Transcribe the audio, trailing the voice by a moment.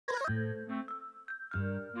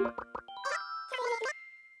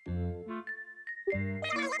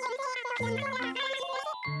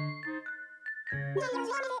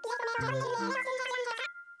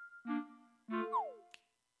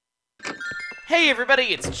Hey everybody,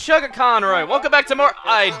 it's Chugga Conroy. Welcome back to more.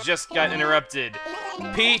 I just got interrupted.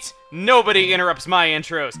 Pete, nobody interrupts my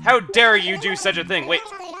intros. How dare you do such a thing? Wait,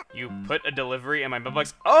 you put a delivery in my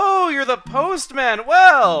mailbox? Oh, you're the postman.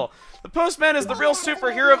 Well, the postman is the real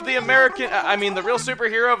superhero of the the real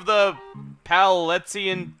superhero of the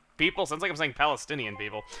Palestinian people. Sounds like I'm saying Palestinian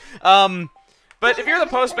people. But if you're the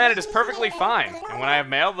postman, it is perfectly fine. And when I have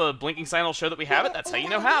mail, the blinking sign will show that we have it. That's how you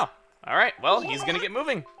know how. All right, well, he's gonna get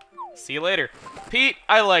moving. See you later. Pete,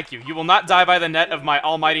 I like you. You will not die by the net of my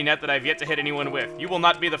almighty net that I've yet to hit anyone with. You will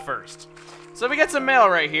not be the first. So we get some mail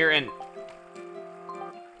right here, and...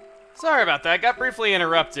 Sorry about that. Got briefly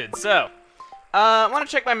interrupted. So, I want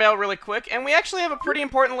to check my mail really quick, and we actually have a pretty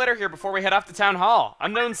important letter here before we head off to Town Hall.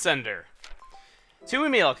 Unknown sender. To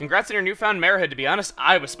Emil, congrats on your newfound mayorhood. To be honest,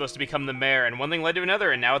 I was supposed to become the mayor, and one thing led to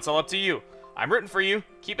another, and now it's all up to you. I'm rooting for you.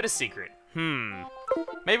 Keep it a secret.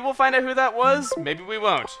 Maybe we'll find out who that was, maybe we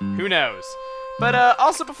won't. Who knows? But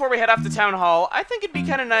also before we head off to Town Hall, I think it'd be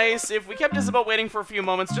kind of nice if we kept Isabelle waiting for a few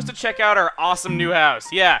moments just to check out our awesome new house.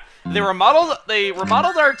 Yeah, they remodeled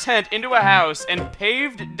our tent into a house and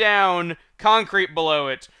paved down concrete below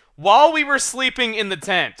it while we were sleeping in the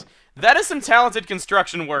tent. That is some talented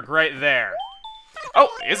construction work right there.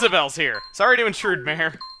 Oh, Isabelle's here. Sorry to intrude,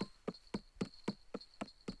 Mayor.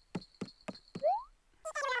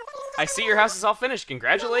 I see your house is all finished.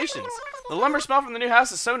 Congratulations. The lumber smell from the new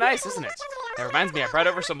house is so nice, isn't it? That reminds me, I brought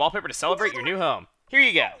over some wallpaper to celebrate your new home. Here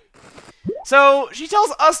you go. So, she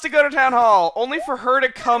tells us to go to Town Hall, only for her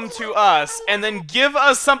to come to us, and then give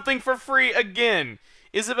us something for free again.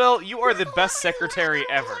 Isabelle, you are the best secretary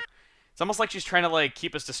ever. It's almost like she's trying to, like,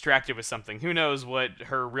 keep us distracted with something. Who knows what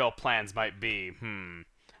her real plans might be. I'm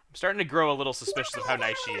starting to grow a little suspicious of how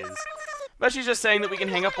nice she is. But she's just saying that we can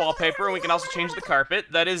hang up wallpaper and we can also change the carpet.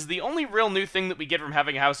 That is the only real new thing that we get from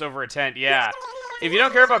having a house over a tent. Yeah. If you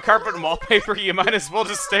don't care about carpet and wallpaper, you might as well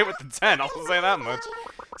just stay with the tent. I'll say that much.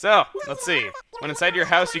 So, let's see. When inside your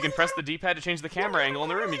house, you can press the D-pad to change the camera angle in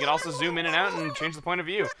the room. You can also zoom in and out and change the point of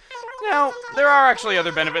view. Now, there are actually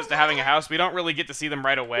other benefits to having a house. We don't really get to see them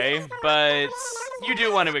right away, but you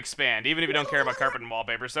do want to expand, even if you don't care about carpet and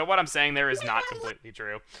wallpaper. So what I'm saying there is not completely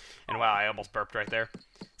true. And wow, I almost burped right there.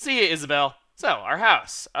 See ya, Isabelle. So, our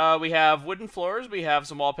house. We have wooden floors, we have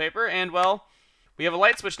some wallpaper, and, well, we have a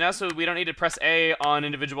light switch now, so we don't need to press A on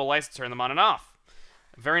individual lights to turn them on and off.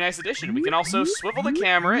 Very nice addition. We can also swivel the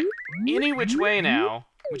camera any which way now,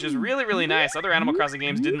 which is really, really nice. Other Animal Crossing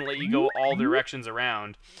games didn't let you go all directions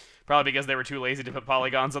around. Probably because they were too lazy to put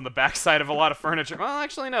polygons on the backside of a lot of furniture. Well,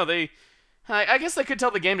 actually, no, I guess they could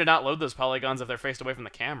tell the game to not load those polygons if they're faced away from the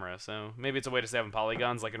camera, so maybe it's a way to save them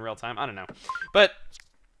polygons, like in real time. I don't know. But,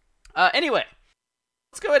 anyway,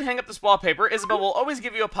 let's go ahead and hang up this wallpaper. Isabelle will always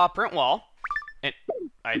give you a paw print wall. And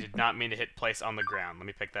I did not mean to hit place on the ground. Let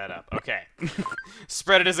me pick that up. Okay.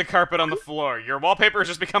 Spread it as a carpet on the floor. Your wallpaper has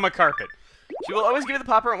just become a carpet. She will always give you the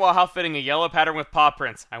paw print wall house fitting a yellow pattern with paw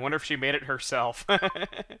prints. I wonder if she made it herself.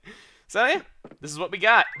 So, yeah, this is what we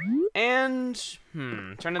got. And,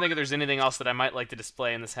 trying to think if there's anything else that I might like to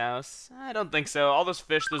display in this house. I don't think so. All those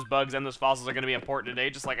fish, those bugs, and those fossils are going to be important today,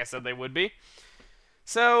 just like I said they would be.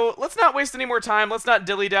 So, let's not waste any more time. Let's not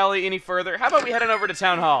dilly-dally any further. How about we head on over to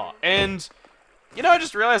Town Hall? And, you know, I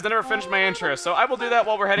just realized I never finished my intro, so I will do that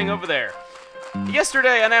while we're heading over there.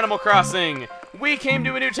 Yesterday on Animal Crossing, we came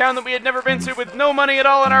to a new town that we had never been to with no money at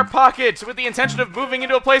all in our pocket, with the intention of moving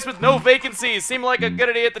into a place with no vacancies. Seemed like a good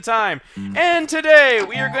idea at the time. And today,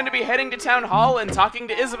 we are going to be heading to Town Hall and talking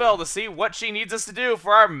to Isabelle to see what she needs us to do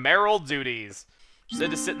for our mayoral duties. She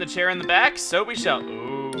said to sit in the chair in the back, so we shall.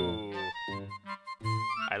 Ooh.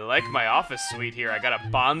 I like my office suite here. I got a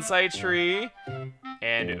bonsai tree.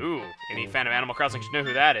 And, ooh, any fan of Animal Crossing should know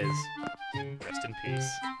who that is. Rest in peace.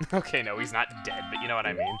 Okay, no, he's not dead, but you know what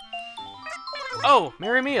I mean. Oh,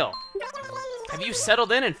 Merry Meal. Have you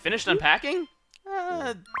settled in and finished unpacking?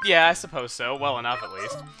 Yeah, I suppose so. Well enough, at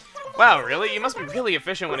least. Wow, really? You must be really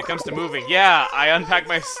efficient when it comes to moving. Yeah, I unpacked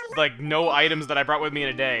my, like, no items that I brought with me in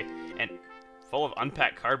a day. And full of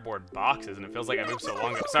unpacked cardboard boxes, and it feels like I moved so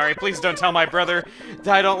long ago. Sorry, please don't tell my brother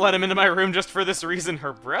that I don't let him into my room just for this reason.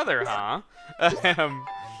 Her brother, huh?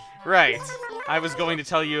 Right. I was going to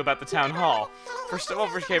tell you about the Town Hall. For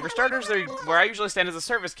starters, where I usually stand as a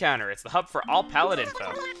service counter. It's the hub for all pallet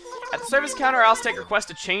info. At the service counter, I'll take request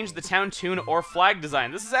to change the town tune or flag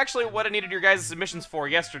design. This is actually what I needed your guys' submissions for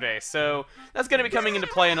yesterday, so that's going to be coming into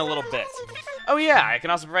play in a little bit. Oh yeah, I can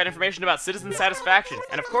also provide information about citizen satisfaction,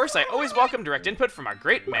 and of course, I always welcome direct input from our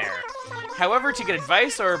great mayor. However, to get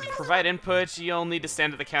advice or provide input, you'll need to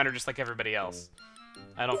stand at the counter just like everybody else.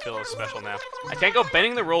 I don't feel as special now. I can't go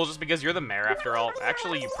bending the rules just because you're the mayor, after all.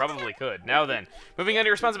 Actually, you probably could. Now then, moving on to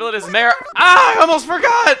your responsibilities as mayor. Ah, I almost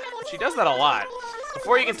forgot! She does that a lot.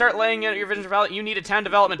 Before you can start laying out your vision for ballot, you need a town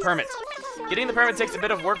development permit. Getting the permit takes a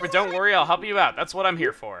bit of work, but don't worry, I'll help you out. That's what I'm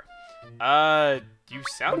here for. You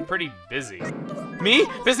sound pretty busy. Me?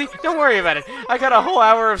 Busy? Don't worry about it. I got a whole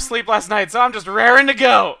hour of sleep last night, so I'm just raring to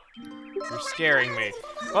go. You're scaring me.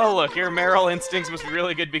 Well, look, your mayoral instincts must be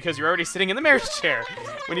really good because you're already sitting in the mayor's chair.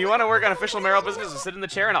 When you want to work on official mayoral business, just sit in the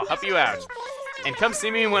chair and I'll help you out. And come see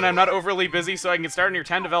me when I'm not overly busy so I can get started on your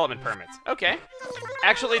town development permits. Okay.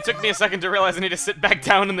 Actually, it took me a second to realize I need to sit back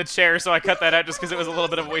down in the chair, so I cut that out just because it was a little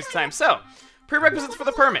bit of a waste of time. So, prerequisites for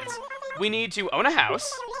the permits. We need to own a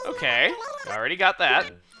house. Okay, already got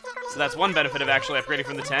that. So that's one benefit of actually upgrading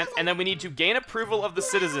from the tent. And then we need to gain approval of the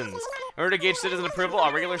citizens. In order to gauge citizen approval,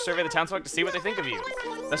 I'll regularly survey the townsfolk to see what they think of you.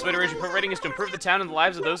 Best way to raise your approval rating is to improve the town and the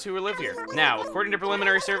lives of those who live here. Now, according to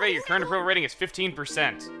preliminary survey, your current approval rating is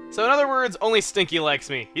 15%. So in other words, only Stinky likes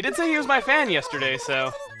me. He did say he was my fan yesterday,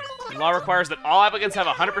 so... The law requires that all applicants have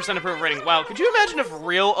a 100% approval rating. Wow, could you imagine if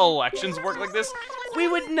real elections worked like this? We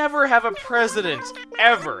would never have a president,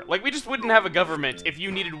 ever. Like, we just wouldn't have a government if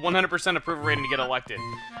you needed 100% approval rating to get elected.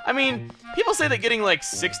 I mean, people say that getting like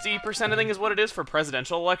 60%, I think is what it is, for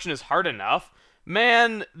presidential election is hard enough.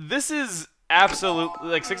 Man, this is absolutely,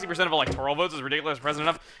 like 60% of electoral votes is ridiculous for president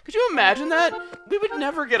enough. Could you imagine that? We would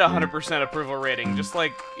never get a 100% approval rating. Just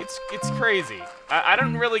like, it's crazy. I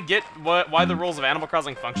don't really get why the rules of Animal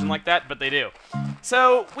Crossing function like that, but they do.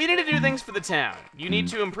 So, we need to do things for the town. You need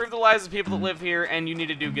to improve the lives of people that live here, and you need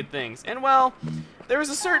to do good things. And well, there is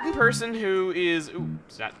a certain person who is, ooh,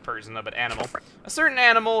 it's not person though, but animal. A certain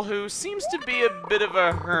animal who seems to be a bit of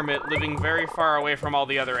a hermit, living very far away from all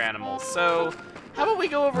the other animals. So, how about we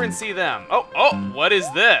go over and see them? Oh, what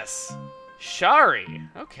is this? Shari.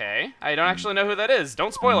 Okay. I don't actually know who that is.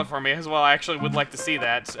 Don't spoil it for me as well. I actually would like to see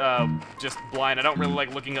that. Just blind. I don't really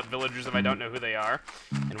like looking up villagers if I don't know who they are.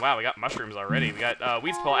 And wow, we got mushrooms already. We got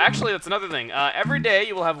weeds to pull. Actually, that's another thing. Every day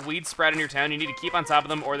you will have weeds sprout in your town. You need to keep on top of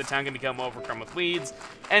them or the town can become overcome with weeds.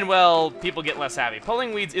 And well, people get less happy.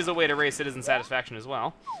 Pulling weeds is a way to raise citizen satisfaction as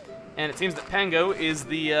well. And it seems that Pango is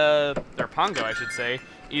the, or Pongo, I should say,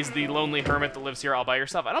 is the lonely hermit that lives here all by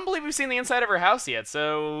herself. I don't believe we've seen the inside of her house yet,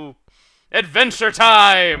 so... Adventure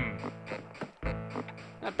time!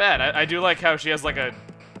 Not bad. I do like how she has, like, a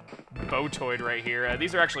Botoid right here.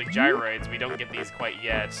 These are actually gyroids. We don't get these quite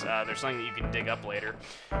yet. There's something that you can dig up later.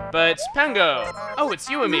 But, Pango! Oh, it's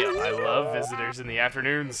you, Emil. I love visitors in the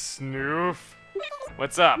afternoon, Snoof.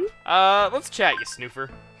 What's up? Let's chat, you snoofer.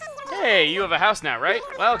 Hey, you have a house now, right?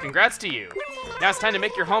 Well, congrats to you. Now it's time to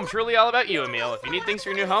make your home truly all about you, Emil. If you need things for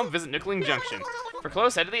your new home, visit Nookling Junction. For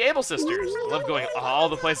clothes, head to the Able Sisters. I love going all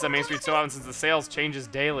the places on Main Street so often since the sales changes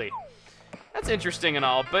daily. That's interesting and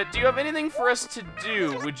all, but do you have anything for us to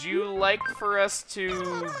do? Would you like for us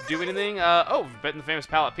to do anything? Oh, bet in the famous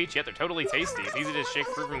Palette Peach yet. They're totally tasty. It's easy to shake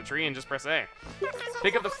fruit from the tree and just press A.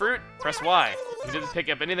 Pick up the fruit, press Y. You didn't pick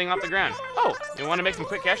up anything off the ground. Oh, you want to make some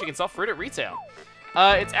quick cash? You can sell fruit at retail.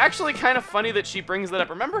 It's actually kind of funny that she brings that up.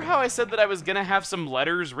 Remember how I said that I was gonna have some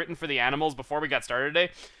letters written for the animals before we got started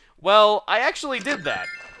today? Well, I actually did that.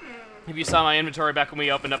 If you saw my inventory back when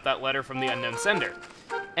we opened up that letter from the unknown sender.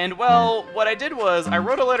 And well, what I did was, I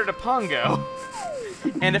wrote a letter to Pongo,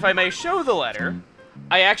 and if I may show the letter,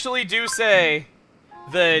 I actually do say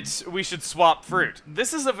that we should swap fruit.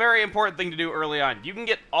 This is a very important thing to do early on. You can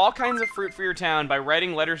get all kinds of fruit for your town by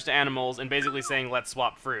writing letters to animals and basically saying, let's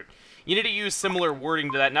swap fruit. You need to use similar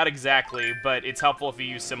wording to that, not exactly, but it's helpful if you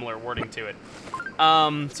use similar wording to it.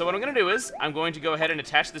 So what I'm going to do is, I'm going to go ahead and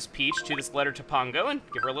attach this peach to this letter to Pongo and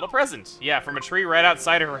give her a little present. Yeah, from a tree right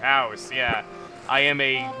outside of her house, yeah. I am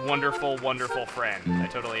a wonderful, wonderful friend. I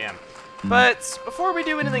totally am. But before we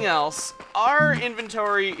do anything else, our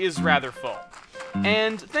inventory is rather full.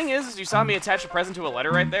 And the thing is you saw me attach a present to a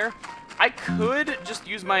letter right there. I could just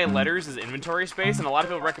use my letters as inventory space, and a lot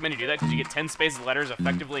of people recommend you do that because you get 10 spaces of letters,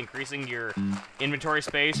 effectively increasing your inventory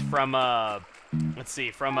space from, let's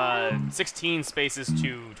see, from 16 spaces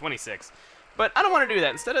to 26. But I don't want to do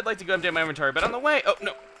that. Instead, I'd like to go update my inventory. But on the way, oh,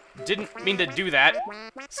 no, didn't mean to do that.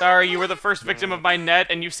 Sorry, you were the first victim of my net,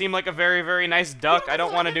 and you seem like a very, very nice duck. I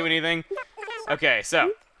don't want to do anything. Okay,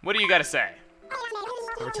 so, what do you got to say?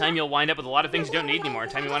 Over time, you'll wind up with a lot of things you don't need anymore. In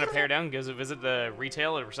time you want to pare down, go visit the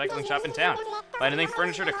retail or recycling shop in town. Buy anything,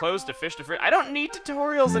 furniture to clothes to fish to fruit. I don't need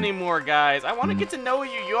tutorials anymore, guys. I want to get to know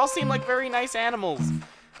you. You all seem like very nice animals.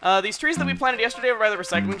 These trees that we planted yesterday over by the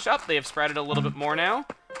recycling shop, they have sprouted a little bit more now.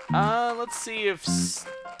 Let's see if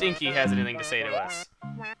Stinky has anything to say to us.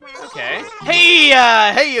 Okay.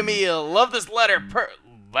 Hey, Emil! Love this letter.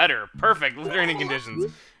 Perfect. Learning conditions.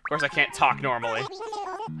 Of course, I can't talk normally.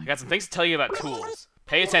 I got some things to tell you about tools.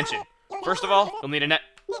 Pay attention. First of all, you'll need a net.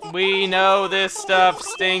 We know this stuff,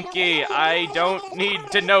 Stinky. I don't need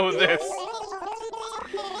to know this.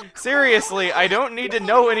 Seriously, I don't need to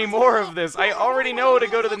know any more of this. I already know to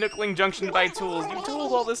go to the Nookling Junction to buy tools. You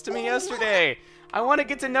told all this to me yesterday. I want to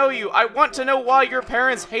get to know you. I want to know why your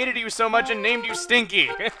parents hated you so much and named you Stinky.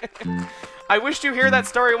 I wish to hear that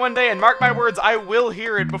story one day, and mark my words, I will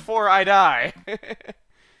hear it before I die.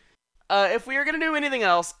 If we are going to do anything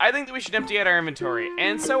else, I think that we should empty out our inventory.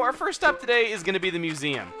 And so our first stop today is going to be the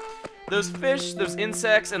museum. Those fish, those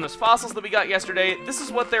insects, and those fossils that we got yesterday, this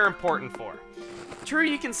is what they're important for. True,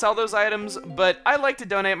 you can sell those items, but I like to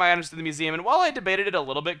donate my items to the museum, and while I debated it a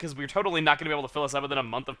little bit, because we're totally not going to be able to fill us up within a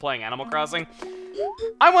month of playing Animal Crossing,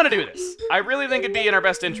 I want to do this. I really think it'd be in our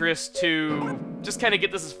best interest to just kind of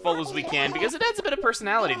get this as full as we can, because it adds a bit of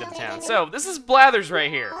personality to the town. So, this is Blathers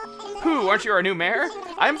right here. Who, aren't you our new mayor?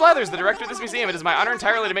 I'm Blathers, the director of this museum. It is my honor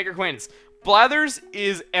entirely to make your acquaintance. Blathers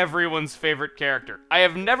is everyone's favorite character. I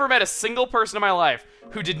have never met a single person in my life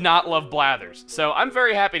who did not love Blathers, so I'm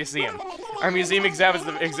very happy to see him. Our museum exhibits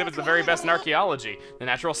the very best in archaeology, the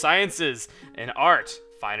natural sciences, and art,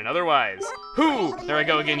 fine and otherwise. Who? There I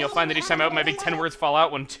go again. You'll find that each time I open my big 10 words fall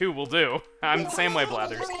out when 2 will do. I'm the same way,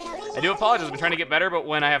 Blathers. I do apologize. I've been trying to get better, but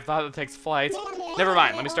when I have thought it takes flight... Never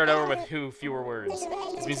mind. Let me start over with fewer words.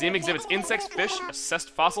 This museum exhibits insects, fish, assessed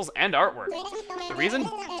fossils, and artwork. The reason?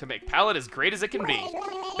 To make palette as great as it can be.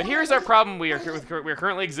 But here's our problem. We are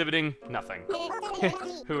currently exhibiting nothing.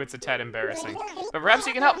 Who, it's a tad embarrassing. But perhaps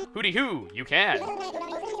you can help. Hooty hoo, you can.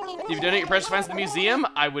 If you donate your precious finds to the museum,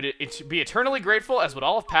 I would be eternally grateful, as would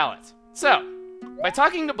all of Palette. So, by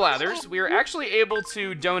talking to Blathers, we are actually able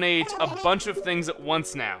to donate a bunch of things at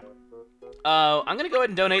once now. I'm gonna go ahead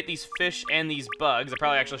and donate these fish and these bugs. I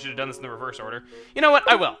probably actually should have done this in the reverse order. You know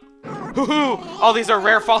what? I will. Hoo-hoo! All these are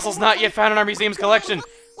rare fossils not yet found in our museum's collection.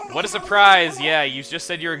 What a surprise! Yeah, you just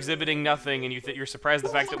said you're exhibiting nothing, and you're surprised the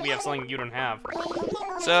fact that we have something you don't have.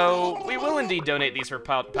 So, we will indeed donate these for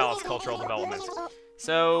Palette's cultural development.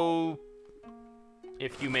 So,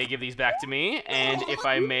 if you may give these back to me, and if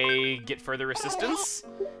I may get further assistance,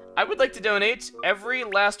 I would like to donate every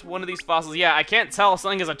last one of these fossils. Yeah, I can't tell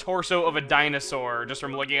something is a torso of a dinosaur just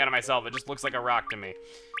from looking at it myself. It just looks like a rock to me.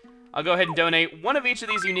 I'll go ahead and donate one of each of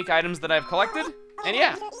these unique items that I've collected, and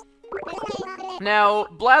yeah. Now,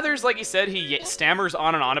 Blathers, like he said, he stammers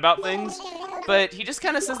on and on about things, but he just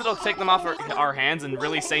kind of says that he'll take them off our hands and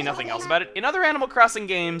really say nothing else about it. In other Animal Crossing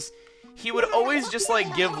games, he would always just,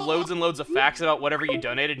 like, give loads and loads of facts about whatever you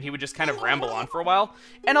donated, and he would just kind of ramble on for a while.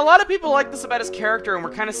 And a lot of people like this about his character, and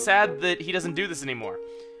we're kind of sad that he doesn't do this anymore.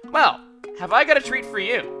 Well, have I got a treat for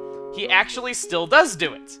you? He actually still does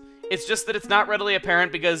do it. It's just that it's not readily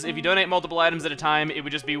apparent, because if you donate multiple items at a time, it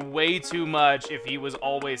would just be way too much if he was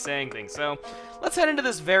always saying things. So, let's head into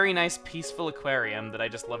this very nice, peaceful aquarium that I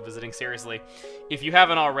just love visiting. Seriously, if you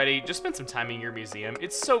haven't already, just spend some time in your museum.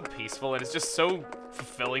 It's so peaceful, and it's just so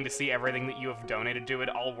fulfilling to see everything that you have donated to it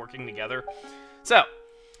all working together. So,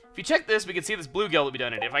 if you check this, we can see this bluegill that we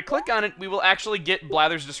donated. If I click on it, we will actually get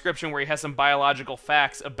Blathers' description where he has some biological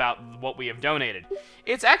facts about what we have donated.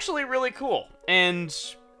 It's actually really cool, and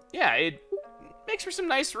yeah, it makes for some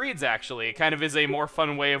nice reads, actually. It kind of is a more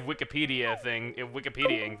fun way of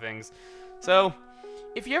Wikipediaing things. So,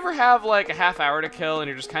 if you ever have, like, a half hour to kill and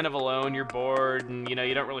you're just kind of alone, you're bored, and, you know,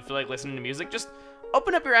 you don't really feel like listening to music, just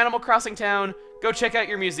open up your Animal Crossing town, go check out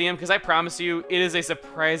your museum, because I promise you, it is a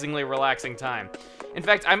surprisingly relaxing time. In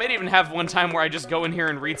fact, I might even have one time where I just go in here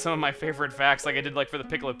and read some of my favorite facts, like I did, like, for the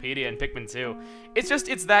Picklepedia and Pikmin 2.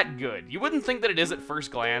 It's that good. You wouldn't think that it is at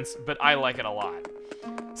first glance, but I like it a lot.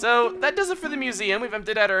 So, that does it for the museum. We've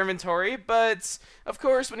emptied out our inventory, but, of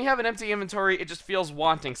course, when you have an empty inventory, it just feels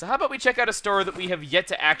wanting. So how about we check out a store that we have yet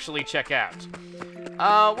to actually check out?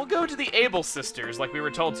 We'll go to the Able Sisters, like we were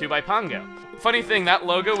told to by Pongo. Funny thing, that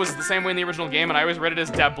logo was the same way in the original game, and I always read it as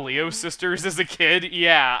Dablio Sisters as a kid.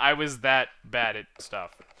 Yeah, I was that bad at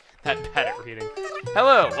stuff. That bad at reading.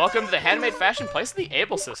 Hello, welcome to the handmade fashion place of the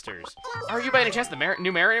Able Sisters. Are you by any chance the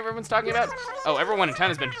new mayor everyone's talking about? Oh, everyone in town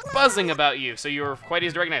has been buzzing about you, so you were quite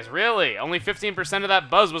easy to recognize. Really? Only 15% of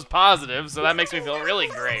that buzz was positive, so that makes me feel really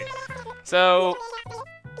great. So,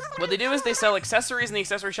 What they do is they sell accessories in the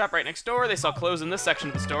accessory shop right next door, they sell clothes in this section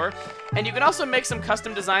of the store, and you can also make some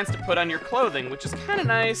custom designs to put on your clothing, which is kind of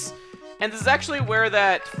nice. And this is actually where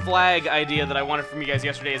that flag idea that I wanted from you guys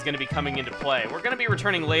yesterday is going to be coming into play. We're going to be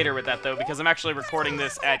returning later with that, though, because I'm actually recording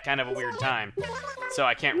this at kind of a weird time. So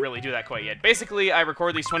I can't really do that quite yet. Basically, I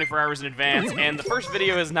record these 24 hours in advance, and the first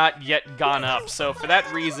video has not yet gone up. So for that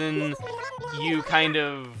reason, you kind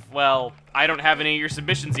of, well, I don't have any of your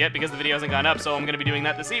submissions yet because the video hasn't gone up, so I'm going to be doing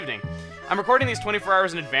that this evening. I'm recording these 24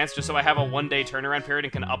 hours in advance just so I have a one-day turnaround period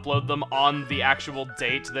and can upload them on the actual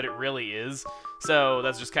date that it really is. So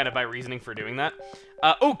that's just kind of my reasoning for doing that.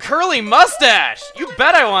 Oh, curly mustache! You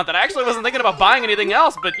bet I want that. I actually wasn't thinking about buying anything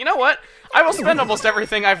else, but you know what? I will spend almost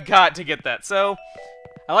everything I've got to get that. So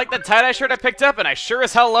I like that tie-dye shirt I picked up, and I sure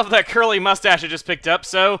as hell love that curly mustache I just picked up.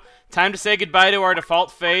 So time to say goodbye to our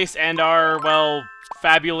default face and our, well,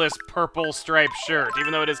 fabulous purple striped shirt,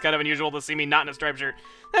 even though it is kind of unusual to see me not in a striped shirt.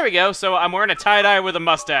 There we go. So I'm wearing a tie-dye with a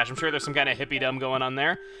mustache. I'm sure there's some kind of hippie-dum going on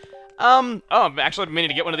there. Oh, I'm actually meaning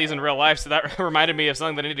to get one of these in real life, so that reminded me of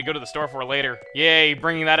something that I need to go to the store for later. Yay,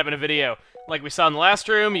 bringing that up in a video. Like we saw in the last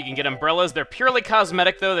room, you can get umbrellas. They're purely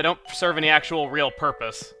cosmetic, though. They don't serve any actual real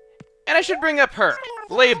purpose. And I should bring up her.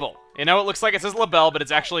 Label. You know, it looks like it says Labelle, but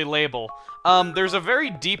it's actually Label. There's a very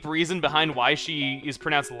deep reason behind why she is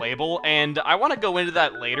pronounced Label, and I want to go into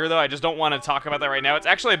that later, though. I just don't want to talk about that right now. It's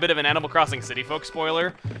actually a bit of an Animal Crossing City Folk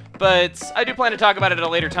spoiler, but I do plan to talk about it at a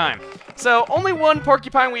later time. So, only one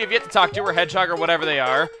porcupine we have yet to talk to, or hedgehog, or whatever they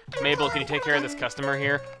are. Mabel, can you take care of this customer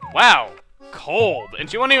here? Wow, cold, and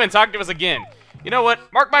she won't even talk to us again. You know what?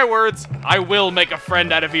 Mark my words, I will make a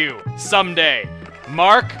friend out of you, someday.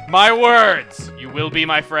 Mark my words, you will be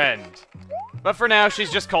my friend. But for now,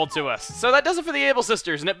 she's just cold to us. So that does it for the Able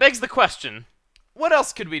Sisters, and it begs the question, what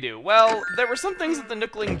else could we do? Well, there were some things at the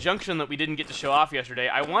Nookling Junction that we didn't get to show off yesterday.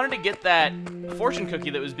 I wanted to get that fortune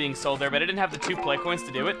cookie that was being sold there, but I didn't have the 2 play coins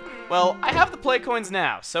to do it. Well, I have the play coins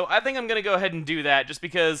now, so I think I'm going to go ahead and do that, just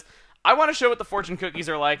because I want to show what the fortune cookies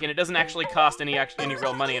are like, and it doesn't actually cost any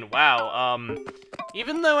real money, and wow,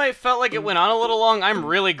 even though I felt like it went on a little long, I'm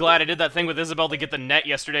really glad I did that thing with Isabelle to get the net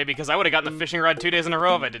yesterday, because I would have gotten the fishing rod 2 days in a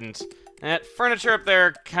row if I didn't. That furniture up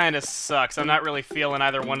there kind of sucks. I'm not really feeling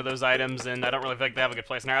either one of those items, and I don't really feel like they have a good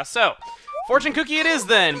place in our house. So, fortune cookie it is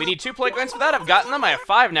then. We need 2 play coins for that. I've gotten them. I have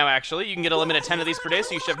 5 now, actually. You can get a limit of 10 of these per day,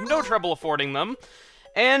 so you should have no trouble affording them.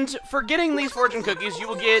 And for getting these fortune cookies, you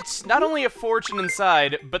will get not only a fortune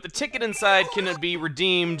inside, but the ticket inside can be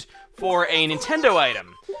redeemed for a Nintendo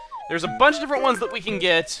item. There's a bunch of different ones that we can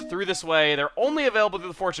get through this way. They're only available through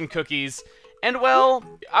the fortune cookies. And, well,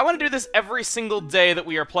 I want to do this every single day that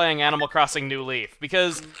we are playing Animal Crossing New Leaf,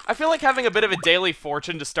 because I feel like having a bit of a daily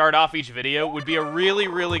fortune to start off each video would be a really,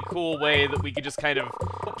 really cool way that we could just kind of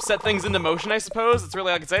set things into motion, I suppose. That's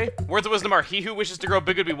really all I can say. Words of wisdom are, he who wishes to grow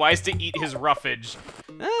big would be wise to eat his roughage.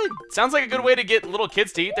 Sounds like a good way to get little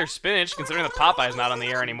kids to eat their spinach, considering that Popeye's not on the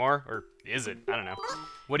air anymore. Or is it? I don't know.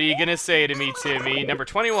 What are you gonna say to me, Timmy? Number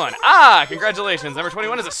 21. Ah, congratulations. Number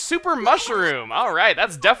 21 is a super mushroom. All right,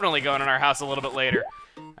 that's definitely going in our house a little bit later.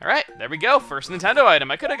 All right, there we go. First Nintendo item.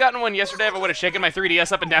 I could have gotten one yesterday if I would have shaken my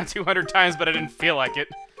 3DS up and down 200 times, but I didn't feel like it.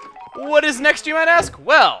 What is next, you might ask?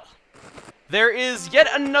 Well, there is yet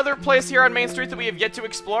another place here on Main Street that we have yet to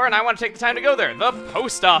explore, and I want to take the time to go there. The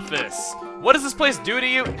post office. What does this place do to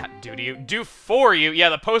you? Not do to you, do for you. Yeah,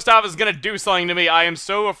 the post office is gonna do something to me. I am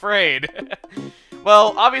so afraid.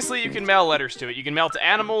 Well, obviously you can mail letters to it. You can mail it to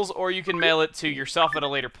animals, or you can mail it to yourself at a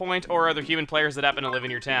later point, or other human players that happen to live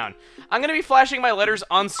in your town. I'm gonna be flashing my letters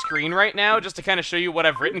on screen right now, just to kind of show you what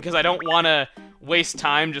I've written, because I don't want to waste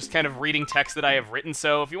time just kind of reading text that I have written.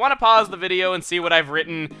 So if you want to pause the video and see what I've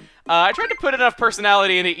written, I tried to put enough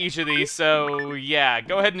personality into each of these, so yeah,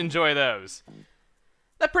 go ahead and enjoy those.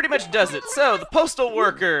 That pretty much does it. So, the postal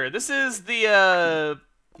worker. This is the,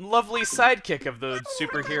 lovely sidekick of the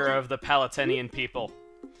superhero of the Palatinian people.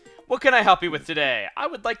 What can I help you with today? I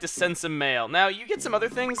would like to send some mail. Now, you get some other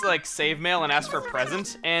things like save mail and ask for a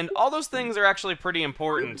present, and all those things are actually pretty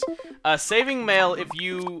important. Saving mail, if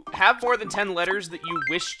you have more than 10 letters that you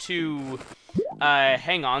wish to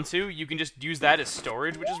hang on to, you can just use that as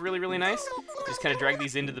storage, which is really, really nice. Just kind of drag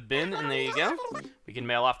these into the bin, and there you go. We can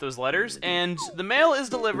mail off those letters, and the mail is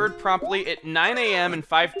delivered promptly at 9 a.m. and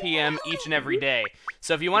 5 p.m. each and every day.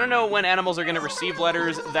 So if you want to know when animals are going to receive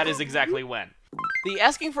letters, that is exactly when. The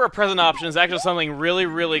asking for a present option is actually something really,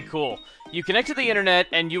 really cool. You connect to the internet,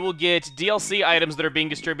 and you will get DLC items that are being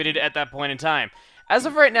distributed at that point in time. As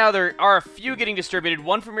of right now, there are a few getting distributed,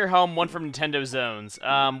 one from your home, one from Nintendo Zones.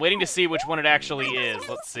 Waiting to see which one it actually is.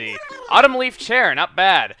 Let's see. Autumn Leaf Chair, not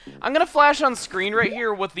bad. I'm gonna flash on screen right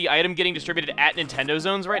here what the item getting distributed at Nintendo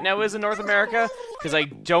Zones right now is in North America, because I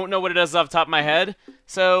don't know what it is off the top of my head,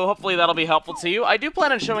 so hopefully that'll be helpful to you. I do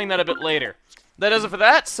plan on showing that a bit later. That does it for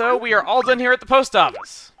that, so we are all done here at the post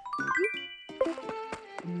office.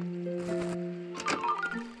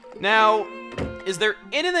 Now, is there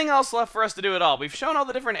anything else left for us to do at all? We've shown all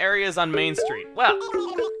the different areas on Main Street. Well,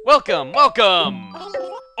 welcome, welcome!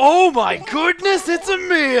 Oh my goodness, it's a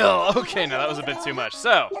meal! Okay, no, that was a bit too much.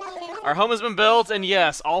 So, our home has been built, and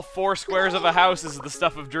yes, all 4 squares of a house is the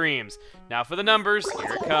stuff of dreams. Now for the numbers,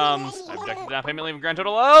 here it comes. I've deducted down payment, leaving a grand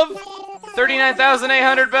total of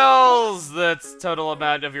 39,800 bells! That's total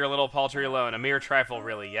amount of your little paltry loan. A mere trifle,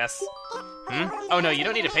 really, yes? Oh no, you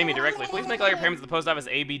don't need to pay me directly. Please make all your payments at the post office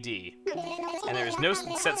ABD. And there is no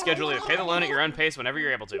set schedule to pay the loan at your own pace whenever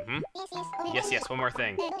you're able to, Yes, one more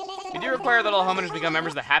thing. We do require that all homeowners become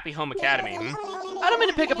members of the Happy Home Academy, I don't mean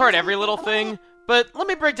to pick apart every little thing, but let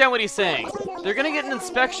me break down what he's saying. They're gonna get an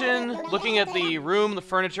inspection, looking at the room, the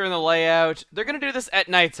furniture, and the layout. They're gonna do this at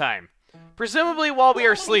nighttime. Presumably while we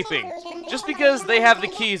are sleeping, just because they have the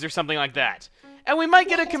keys or something like that. And we might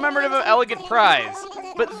get a commemorative elegant prize,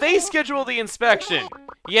 but they schedule the inspection.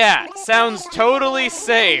 Yeah, sounds totally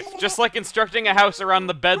safe, just like instructing a house around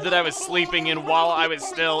the bed that I was sleeping in while I was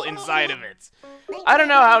still inside of it. I don't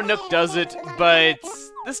know how Nook does it, but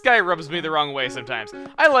this guy rubs me the wrong way sometimes.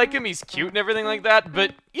 I like him, he's cute and everything like that,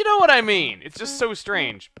 but you know what I mean. It's just so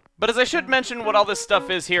strange. But as I should mention what all this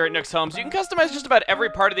stuff is here at Nook's Homes, you can customize just about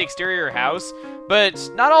every part of the exterior house,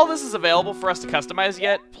 but not all this is available for us to customize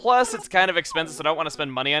yet, plus it's kind of expensive, so I don't want to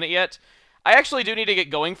spend money on it yet. I actually do need to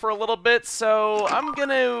get going for a little bit, so I'm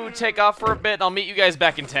gonna take off for a bit, and I'll meet you guys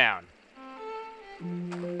back in town.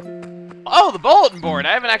 Oh, the bulletin board!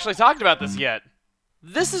 I haven't actually talked about this yet.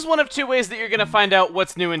 This is one of 2 ways that you're gonna find out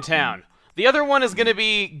what's new in town. The other one is going to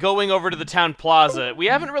be going over to the town plaza. We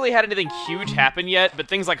haven't really had anything huge happen yet, but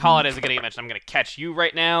things like holidays are going to get mentioned. I'm going to catch you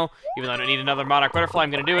right now. Even though I don't need another monarch butterfly, I'm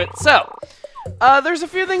going to do it. So, there's a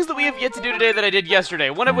few things that we have yet to do today that I did yesterday.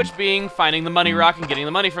 One of which being finding the money rock and getting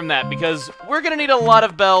the money from that, because we're going to need a lot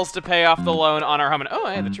of bells to pay off the loan on our home. Oh,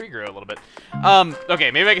 hey, the tree grew a little bit. Okay,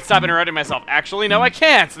 maybe I can stop interrupting myself. Actually, no, I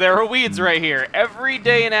can't. There are weeds right here. Every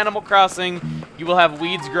day in Animal Crossing, you will have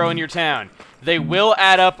weeds grow in your town. They will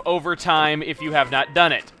add up over time if you have not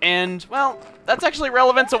done it. And, well, that's actually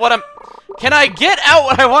relevant to what I'm... Can I get out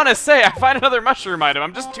what I want to say? I find another mushroom item.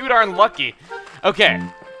 I'm just too darn lucky. Okay.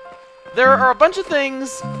 There are a bunch of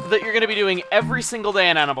things that you're going to be doing every single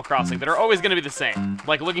day in Animal Crossing that are always going to be the same.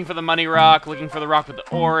 Like looking for the money rock, looking for the rock with the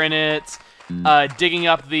ore in it, digging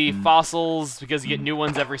up the fossils because you get new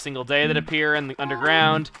ones every single day that appear in the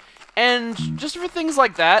underground. And just for things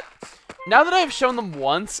like that, now that I've shown them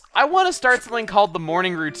once, I want to start something called the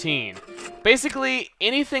morning routine. Basically,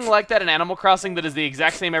 anything like that in Animal Crossing that is the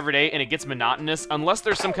exact same every day and it gets monotonous, unless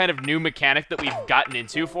there's some kind of new mechanic that we've gotten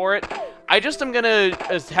into for it, I just am gonna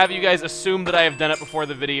have you guys assume that I have done it before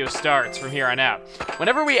the video starts from here on out.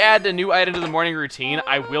 Whenever we add a new item to the morning routine,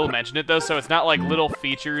 I will mention it though, so it's not like little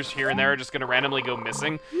features here and there are just gonna randomly go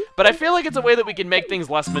missing. But I feel like it's a way that we can make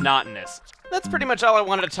things less monotonous. That's pretty much all I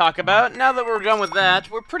wanted to talk about. Now that we're done with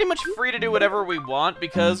that, we're pretty much free to do whatever we want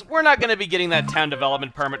because we're not gonna be getting that town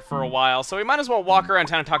development permit for a while, so we might as well walk around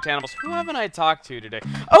town and talk to animals. Who haven't I talked to today?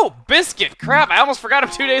 Oh, Biscuit! Crap, I almost forgot him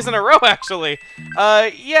 2 days in a row, actually.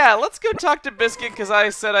 Yeah, let's go talk to Biscuit because I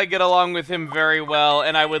said I get along with him very well,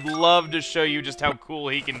 and I would love to show you just how cool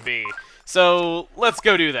he can be. So, let's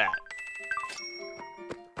go do that.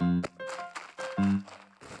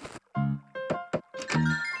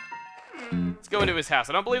 Let's go into his house.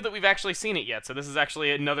 I don't believe that we've actually seen it yet, so this is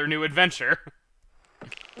actually another new adventure.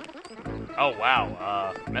 Oh,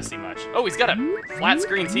 wow. Messy much. Oh, he's got a flat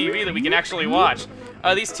screen TV that we can actually watch.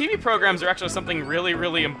 These TV programs are actually something really,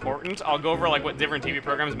 really important. I'll go over, like, what different TV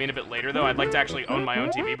programs mean a bit later, though. I'd like to actually own my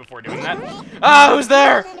own TV before doing that. Ah, who's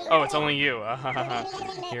there? Oh, it's only you.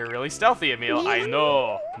 You're really stealthy, Emil. I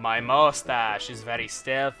know. My mustache is very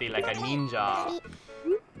stealthy, like a ninja.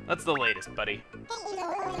 That's the latest, buddy.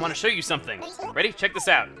 I want to show you something. Ready? Check this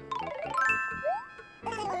out.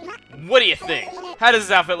 What do you think? How does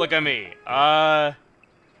this outfit look on me?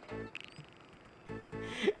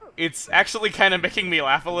 It's actually kind of making me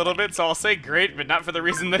laugh a little bit, so I'll say great, but not for the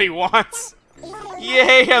reason that he wants.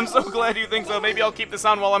 Yay, I'm so glad you think so. Maybe I'll keep this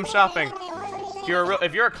on while I'm shopping.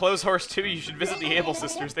 If you're a clothes horse too, you should visit the Able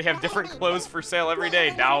Sisters. They have different clothes for sale every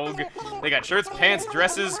day, dog. They got shirts, pants,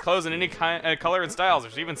 dresses, clothes in any kind, color and styles.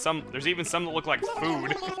 There's even some that look like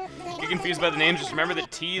food. get confused by the names, just remember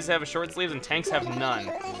that tees have short sleeves and tanks have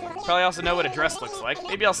none. Probably also know what a dress looks like.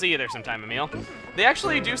 Maybe I'll see you there sometime, Emil. They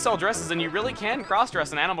actually do sell dresses, and you really can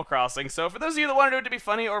cross-dress in Animal Crossing, so for those of you that want to do it to be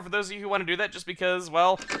funny, or for those of you who want to do that just because,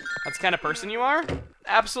 well, that's the kind of person you are,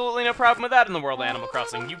 absolutely no problem with that in the world of Animal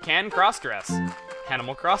Crossing. You can cross-dress.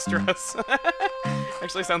 Animal cross-dress.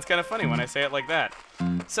 Actually sounds kind of funny when I say it like that.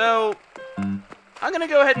 So, I'm gonna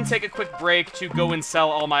go ahead and take a quick break to go and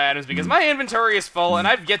sell all my items because my inventory is full and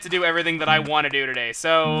I've yet to do everything that I want to do today,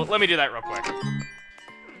 so let me do that real quick.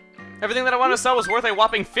 Everything that I wanted to sell was worth a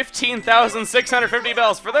whopping 15,650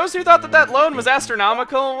 bells. For those who thought that that loan was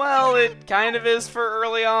astronomical, well, it kind of is for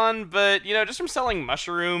early on, but, you know, just from selling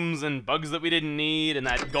mushrooms and bugs that we didn't need and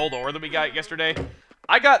that gold ore that we got yesterday,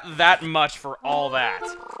 I got that much for all that.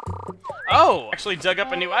 Oh, actually dug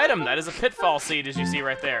up a new item. That is a pitfall seed, as you see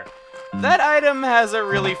right there. That item has a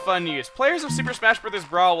really fun use. Players of Super Smash Bros.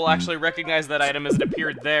 Brawl will actually recognize that item as it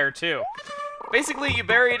appeared there, too. Basically, you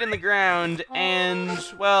bury it in the ground, and,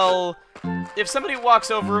 well, if somebody walks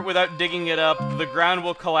over it without digging it up, the ground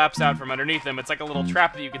will collapse out from underneath them. It's like a little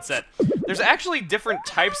trap that you can set. There's actually different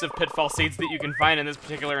types of pitfall seeds that you can find in this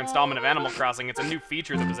particular installment of Animal Crossing. It's a new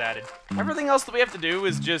feature that was added. Everything else that we have to do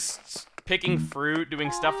is just picking fruit, doing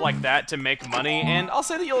stuff like that to make money, and I'll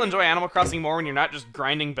say that you'll enjoy Animal Crossing more when you're not just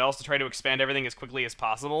grinding bells to try to expand everything as quickly as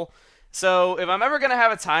possible. So, if I'm ever going to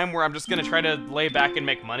have a time where I'm just going to try to lay back and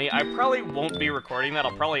make money, I probably won't be recording that.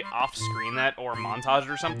 I'll probably off-screen that or montage it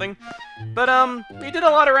or something. But, we did a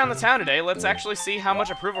lot around the town today. Let's actually see how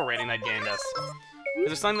much approval rating that gained us. Is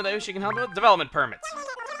there something that I wish you can help with? Development permits.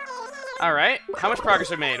 Alright, how much progress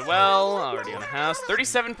have we made? Well, already on a house.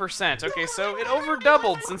 37%. Okay, so it over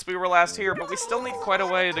doubled since we were last here, but we still need quite a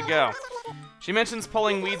way to go. She mentions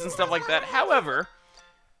pulling weeds and stuff like that. However,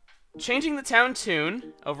 changing the town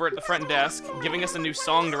tune over at the front desk, giving us a new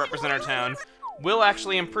song to represent our town, will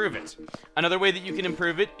actually improve it. Another way that you can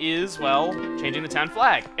improve it is, well, changing the town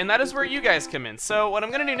flag. And that is where you guys come in. So what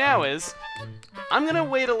I'm going to do now is, I'm going to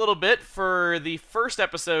wait a little bit for the first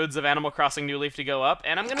episodes of Animal Crossing New Leaf to go up,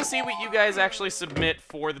 and I'm going to see what you guys actually submit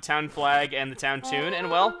for the town flag and the town tune, and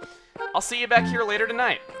well, I'll see you back here later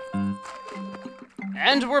tonight.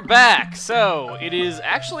 And we're back! So, it is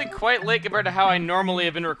actually quite late compared to how I normally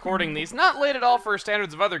have been recording these. Not late at all for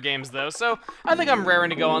standards of other games, though, so I think I'm raring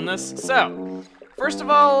to go on this. So, first of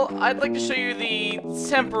all, I'd like to show you the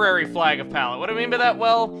temporary flag of palette. What do I mean by that?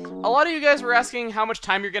 Well, a lot of you guys were asking how much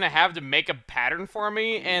time you're going to have to make a pattern for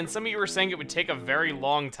me, and some of you were saying it would take a very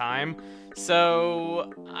long time.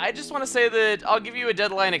 So, I just want to say that I'll give you a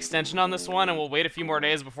deadline extension on this one, and we'll wait a few more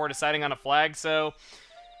days before deciding on a flag, so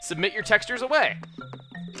submit your textures away.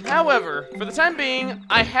 However, for the time being,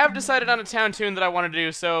 I have decided on a town tune that I want to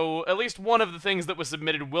do, so at least one of the things that was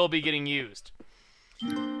submitted will be getting used.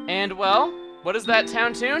 And, well, what is that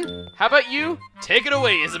town tune? How about you take it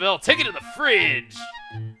away, Isabelle? Take it to the fridge!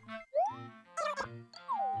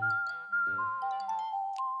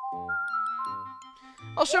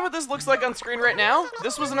 I'll show what this looks like on screen right now.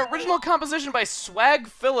 This was an original composition by Swag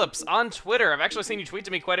Phillips on Twitter. I've actually seen you tweet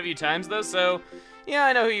to me quite a few times, though, so yeah,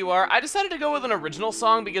 I know who you are. I decided to go with an original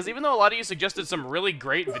song because even though a lot of you suggested some really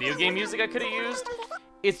great video game music I could have used,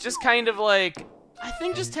 it's just kind of like, I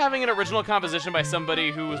think just having an original composition by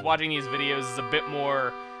somebody who was watching these videos is a bit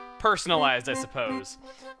more personalized, I suppose.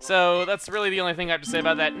 So that's really the only thing I have to say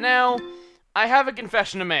about that. Now, I have a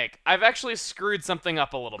confession to make. I've actually screwed something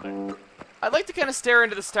up a little bit. I'd like to kind of stare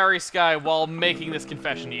into the starry sky while making this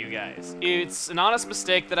confession to you guys. It's an honest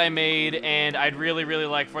mistake that I made, and I'd really, really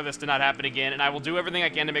like for this to not happen again, and I will do everything I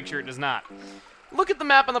can to make sure it does not. Look at the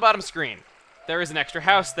map on the bottom screen. There is an extra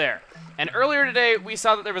house there. And earlier today, we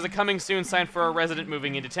saw that there was a coming soon sign for a resident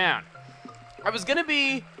moving into town. I was gonna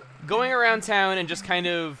be going around town and just kind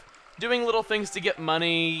of doing little things to get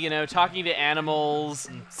money, you know, talking to animals,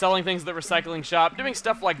 selling things at the recycling shop, doing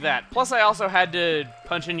stuff like that. Plus, I also had to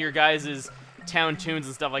punch in your guys' town tunes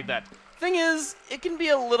and stuff like that. Thing is, it can be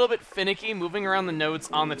a little bit finicky moving around the notes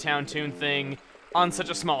on the town tune thing on such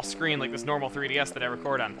a small screen like this normal 3DS that I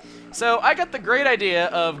record on. So I got the great idea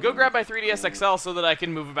of go grab my 3DS XL so that I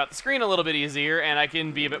can move about the screen a little bit easier and I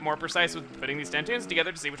can be a bit more precise with putting these town tunes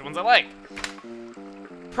together to see which ones I like.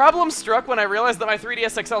 Problem struck when I realized that my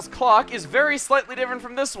 3DS XL's clock is very slightly different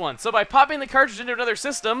from this one, so by popping the cartridge into another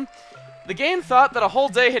system, the game thought that a whole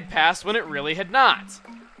day had passed when it really had not.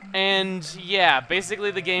 And yeah,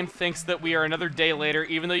 basically the game thinks that we are another day later,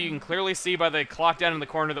 even though you can clearly see by the clock down in the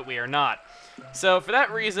corner that we are not. So for that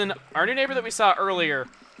reason, our new neighbor that we saw earlier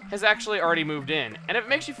has actually already moved in. And if it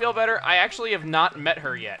makes you feel better, I actually have not met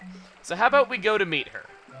her yet. So how about we go to meet her?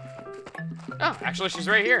 Oh, actually she's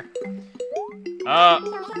right here.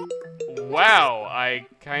 Wow, I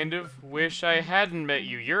kind of wish I hadn't met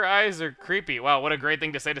you. Your eyes are creepy. Wow, what a great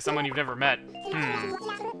thing to say to someone you've never met.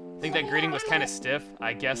 Think that greeting was kind of stiff?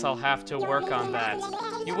 I guess I'll have to work on that.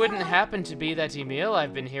 You wouldn't happen to be that Emil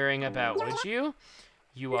I've been hearing about, would you?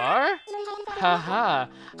 You are? Haha,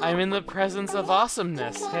 I'm in the presence of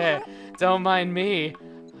awesomeness. Hey, don't mind me.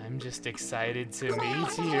 I'm just excited to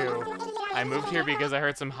meet you. I moved here because I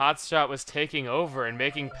heard some hotshot was taking over and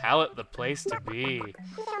making Pallet the place to be.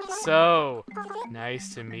 So,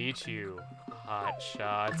 nice to meet you,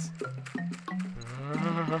 hotshot.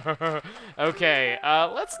 Okay,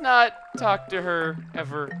 let's not talk to her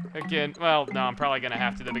ever again. Well, no, I'm probably gonna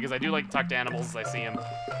have to though, because I do like to talk to animals as I see them.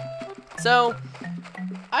 So,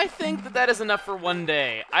 I think that is enough for one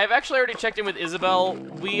day. I've actually already checked in with Isabelle.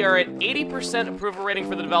 We are at 80% approval rating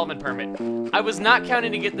for the development permit. I was not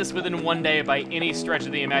counting to get this within one day by any stretch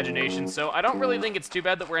of the imagination, so I don't really think it's too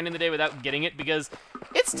bad that we're ending the day without getting it, because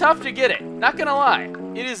it's tough to get it, not gonna lie.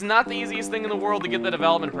 It is not the easiest thing in the world to get the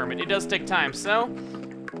development permit. It does take time, so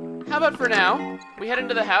how about for now, we head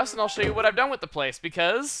into the house and I'll show you what I've done with the place,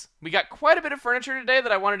 because we got quite a bit of furniture today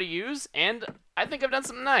that I wanted to use, and I think I've done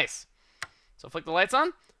something nice. So flick the lights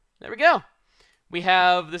on. There we go. We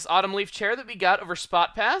have this autumn leaf chair that we got over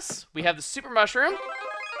Spot Pass. We have the super mushroom.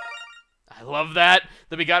 I love that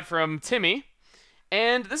we got from Timmy.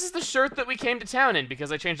 And this is the shirt that we came to town in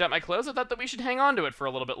because I changed out my clothes. I thought that we should hang on to it for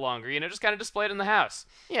a little bit longer, you know, just kind of display it in the house.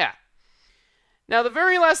 Yeah. Now, the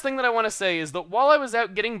very last thing that I want to say is that while I was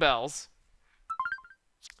out getting bells,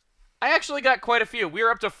 I actually got quite a few. We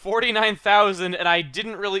were up to 49,000, and I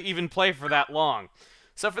didn't really even play for that long.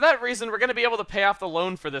 So for that reason, we're going to be able to pay off the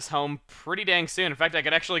loan for this home pretty dang soon. In fact, I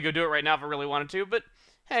could actually go do it right now if I really wanted to, but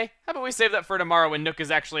hey, how about we save that for tomorrow when Nook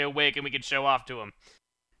is actually awake and we can show off to him.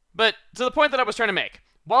 But to the point that I was trying to make,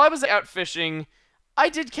 while I was out fishing, I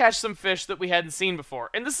did catch some fish that we hadn't seen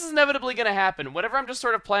before, and this is inevitably going to happen. Whenever I'm just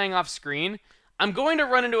sort of playing off screen, I'm going to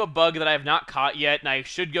run into a bug that I have not caught yet, and I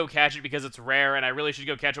should go catch it because it's rare, and I really should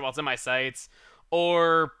go catch it while it's in my sights,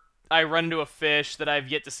 or I run into a fish that I've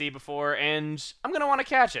yet to see before, and I'm going to want to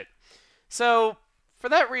catch it. So, for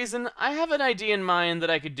that reason, I have an idea in mind that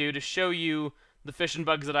I could do to show you the fish and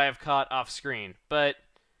bugs that I have caught off screen, but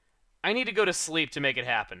I need to go to sleep to make it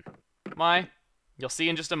happen. Why? You'll see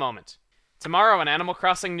in just a moment. Tomorrow on Animal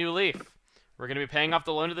Crossing New Leaf, we're going to be paying off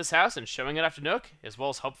the loan to this house and showing it off to Nook, as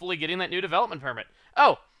well as hopefully getting that new development permit.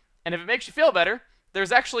 Oh, and if it makes you feel better,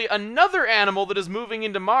 there's actually another animal that is moving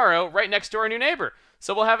in tomorrow right next to our new neighbor.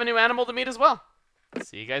 So we'll have a new animal to meet as well.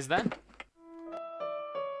 See you guys then.